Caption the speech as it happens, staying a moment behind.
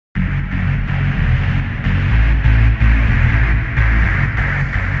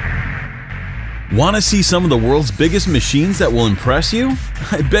Want to see some of the world's biggest machines that will impress you?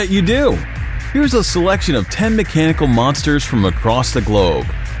 I bet you do! Here's a selection of 10 mechanical monsters from across the globe.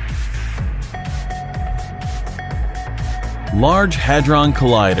 Large Hadron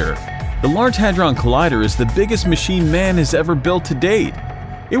Collider. The Large Hadron Collider is the biggest machine man has ever built to date.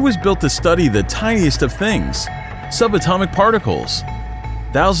 It was built to study the tiniest of things, subatomic particles.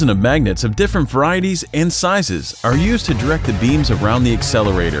 Thousands of magnets of different varieties and sizes are used to direct the beams around the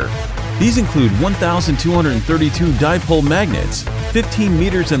accelerator. These include 1,232 dipole magnets, 15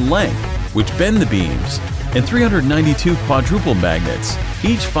 meters in length, which bend the beams, and 392 quadruple magnets,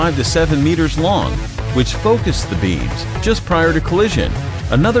 each 5 to 7 meters long, which focus the beams just prior to collision.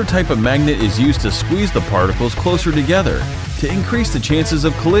 Another type of magnet is used to squeeze the particles closer together to increase the chances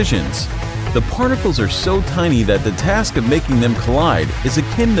of collisions. The particles are so tiny that the task of making them collide is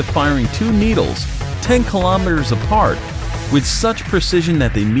akin to firing two needles 10 kilometers apart with such precision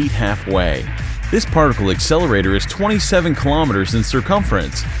that they meet halfway. This particle accelerator is 27 kilometers in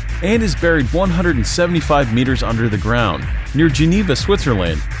circumference and is buried 175 meters under the ground near Geneva,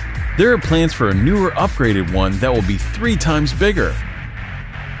 Switzerland. There are plans for a newer, upgraded one that will be 3 times bigger.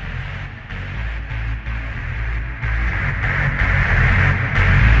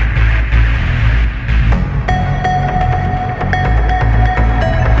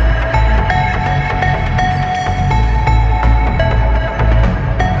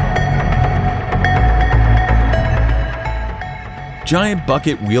 Giant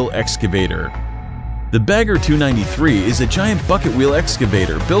Bucket Wheel Excavator. The Bagger 293 is a giant bucket wheel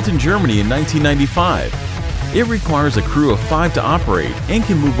excavator built in Germany in 1995. It requires a crew of 5 to operate and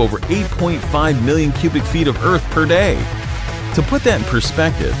can move over 8.5 million cubic feet of earth per day. To put that in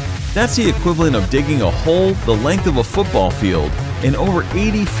perspective, that's the equivalent of digging a hole the length of a football field and over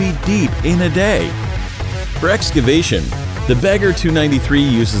 80 feet deep in a day. For excavation, the Bagger 293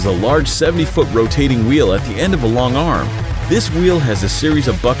 uses a large 70-foot rotating wheel at the end of a long arm. This wheel has a series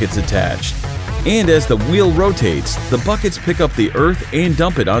of buckets attached, and as the wheel rotates, the buckets pick up the earth and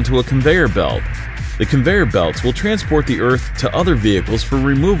dump it onto a conveyor belt. The conveyor belts will transport the earth to other vehicles for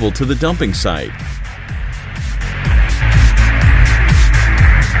removal to the dumping site.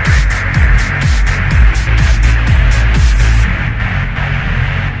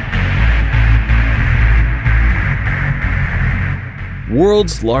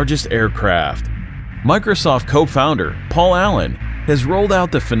 World's largest aircraft. Microsoft co-founder Paul Allen has rolled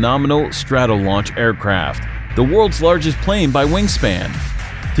out the phenomenal Stratolaunch aircraft, the world's largest plane by wingspan,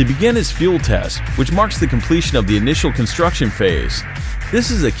 to begin its fuel test, which marks the completion of the initial construction phase.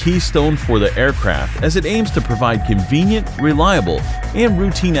 This is a keystone for the aircraft as it aims to provide convenient, reliable, and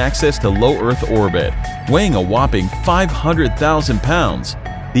routine access to low Earth orbit. Weighing a whopping 500,000 pounds,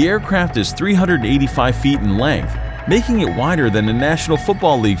 the aircraft is 385 feet in length, making it wider than the National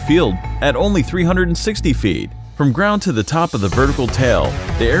Football League field at only 360 feet. From ground to the top of the vertical tail,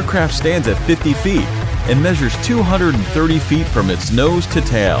 the aircraft stands at 50 feet and measures 230 feet from its nose to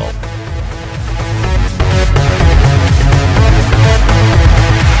tail.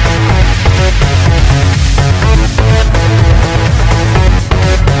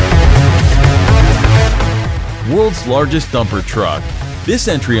 World's largest dumper truck. This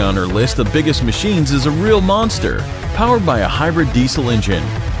entry on our list of biggest machines is a real monster, powered by a hybrid diesel engine.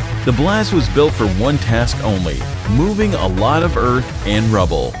 The Blast was built for one task only, moving a lot of earth and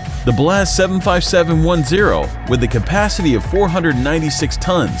rubble. The Blast 75710, with a capacity of 496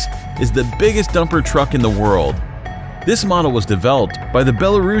 tons, is the biggest dumper truck in the world. This model was developed by the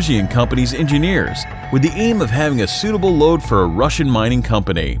Belarusian company's engineers with the aim of having a suitable load for a Russian mining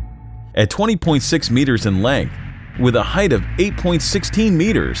company. At 20.6 meters in length, with a height of 8.16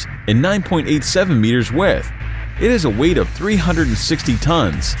 meters and 9.87 meters width, it has a weight of 360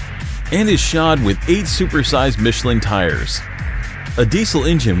 tons and is shod with 8 supersized Michelin tires. A diesel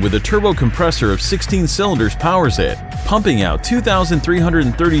engine with a turbo compressor of 16 cylinders powers it, pumping out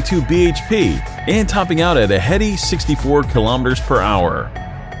 2,332 bhp and topping out at a heady 64 kilometers per hour.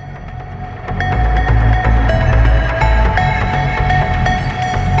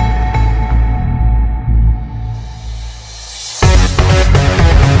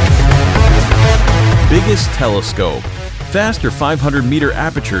 Biggest telescope. Faster 500-meter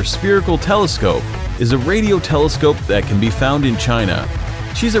aperture spherical telescope is a radio telescope that can be found in China.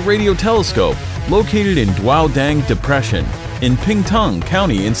 She's a radio telescope located in Duodang Depression in Pingtung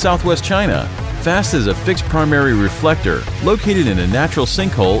County in southwest China. Fast as a fixed primary reflector located in a natural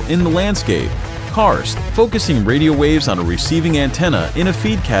sinkhole in the landscape. Karst, focusing radio waves on a receiving antenna in a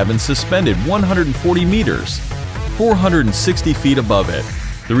feed cabin suspended 140 meters, 460 feet above it.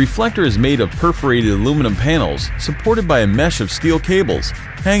 The reflector is made of perforated aluminum panels supported by a mesh of steel cables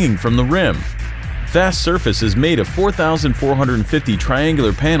hanging from the rim. Vast surface is made of 4,450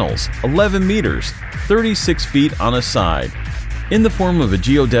 triangular panels, 11 meters, 36 feet on a side, in the form of a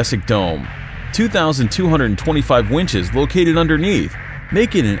geodesic dome. 2,225 winches located underneath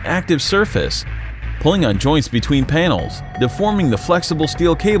make it an active surface, pulling on joints between panels, deforming the flexible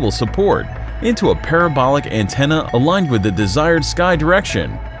steel cable support into a parabolic antenna aligned with the desired sky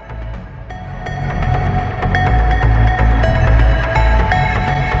direction.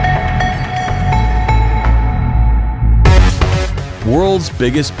 World's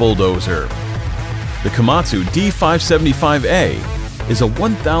biggest bulldozer. The Komatsu D575A is a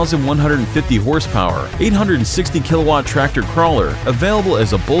 1,150 horsepower, 860 kilowatt tractor crawler available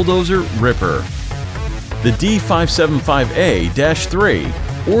as a bulldozer ripper. The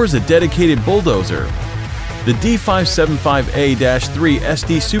D575A-3 or as a dedicated bulldozer. The D575A-3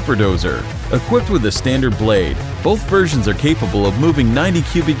 SD Superdozer, equipped with a standard blade. Both versions are capable of moving 90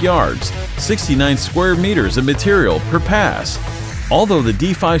 cubic yards, 69 square meters of material per pass. Although the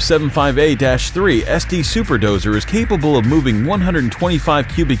D575A-3 SD Superdozer is capable of moving 125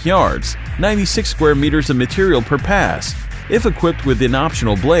 cubic yards, 96 square meters of material per pass, if equipped with an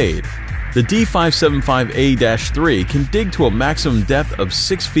optional blade, the D575A-3 can dig to a maximum depth of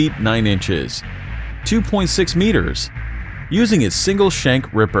 6 feet 9 inches, 2.6 meters, using its single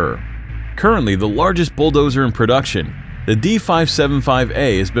shank ripper. Currently the largest bulldozer in production, the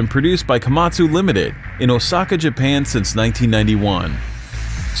D575A has been produced by Komatsu Limited in Osaka, Japan since 1991.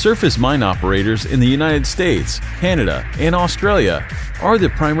 Surface mine operators in the United States, Canada, and Australia are the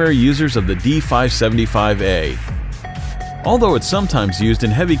primary users of the D575A, although it's sometimes used in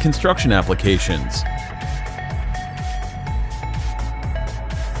heavy construction applications.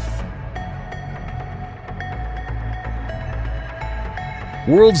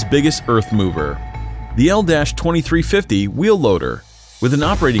 World's biggest earth mover. The L-2350 wheel loader, with an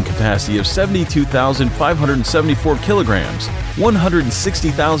operating capacity of 72,574 kilograms,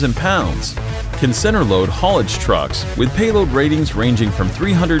 160,000 pounds, can center load haulage trucks with payload ratings ranging from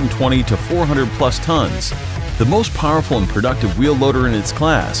 320 to 400 plus tons. The most powerful and productive wheel loader in its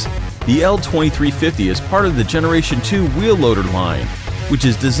class, the L-2350 is part of the Generation 2 wheel loader line, which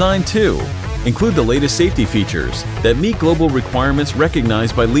is designed to include the latest safety features that meet global requirements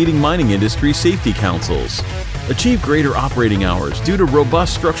recognized by leading mining industry safety councils, achieve greater operating hours due to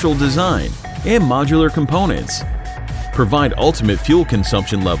robust structural design and modular components, provide ultimate fuel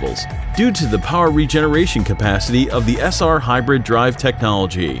consumption levels due to the power regeneration capacity of the SR hybrid drive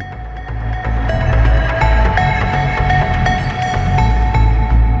technology.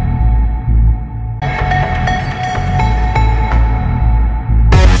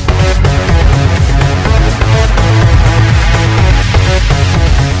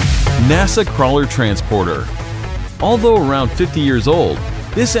 NASA Crawler Transporter. Although around 50 years old,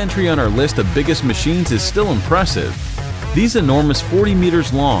 this entry on our list of biggest machines is still impressive. These enormous 40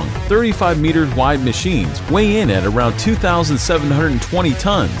 meters long, 35 meters wide machines weigh in at around 2,720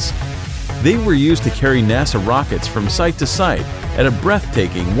 tons. They were used to carry NASA rockets from site to site at a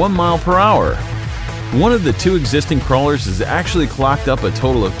breathtaking 1 mile per hour. One of the two existing crawlers has actually clocked up a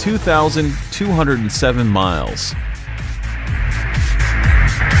total of 2,207 miles.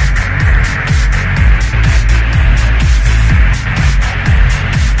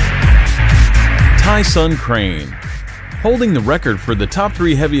 Taisun Crane. Holding the record for the top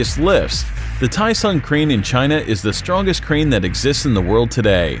 3 heaviest lifts, the Taisun Crane in China is the strongest crane that exists in the world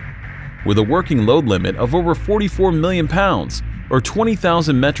today. With a working load limit of over 44 million pounds, or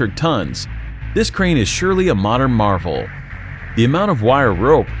 20,000 metric tons, this crane is surely a modern marvel. The amount of wire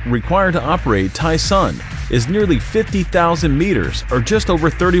rope required to operate Taisun is nearly 50,000 meters, or just over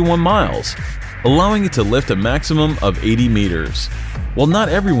 31 miles, allowing it to lift a maximum of 80 meters. While not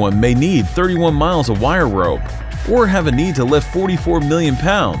everyone may need 31 miles of wire rope or have a need to lift 44 million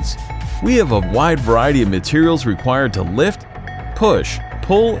pounds, we have a wide variety of materials required to lift, push,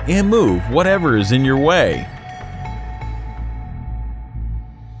 pull, and move whatever is in your way.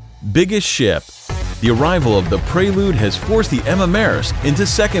 Biggest ship. The arrival of the Prelude has forced the Emma Maersk into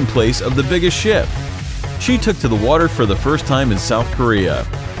second place of the biggest ship. She took to the water for the first time in South Korea.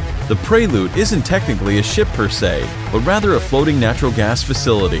 The Prelude isn't technically a ship per se, but rather a floating natural gas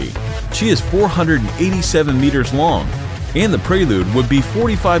facility. She is 487 meters long, and the Prelude would be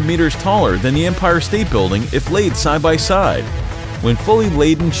 45 meters taller than the Empire State Building if laid side by side. When fully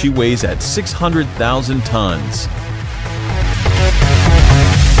laden, she weighs at 600,000 tons.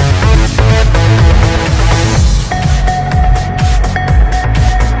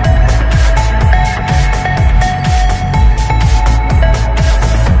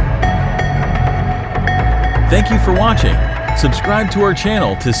 Thank you for watching. Subscribe to our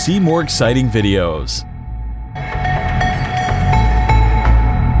channel to see more exciting videos.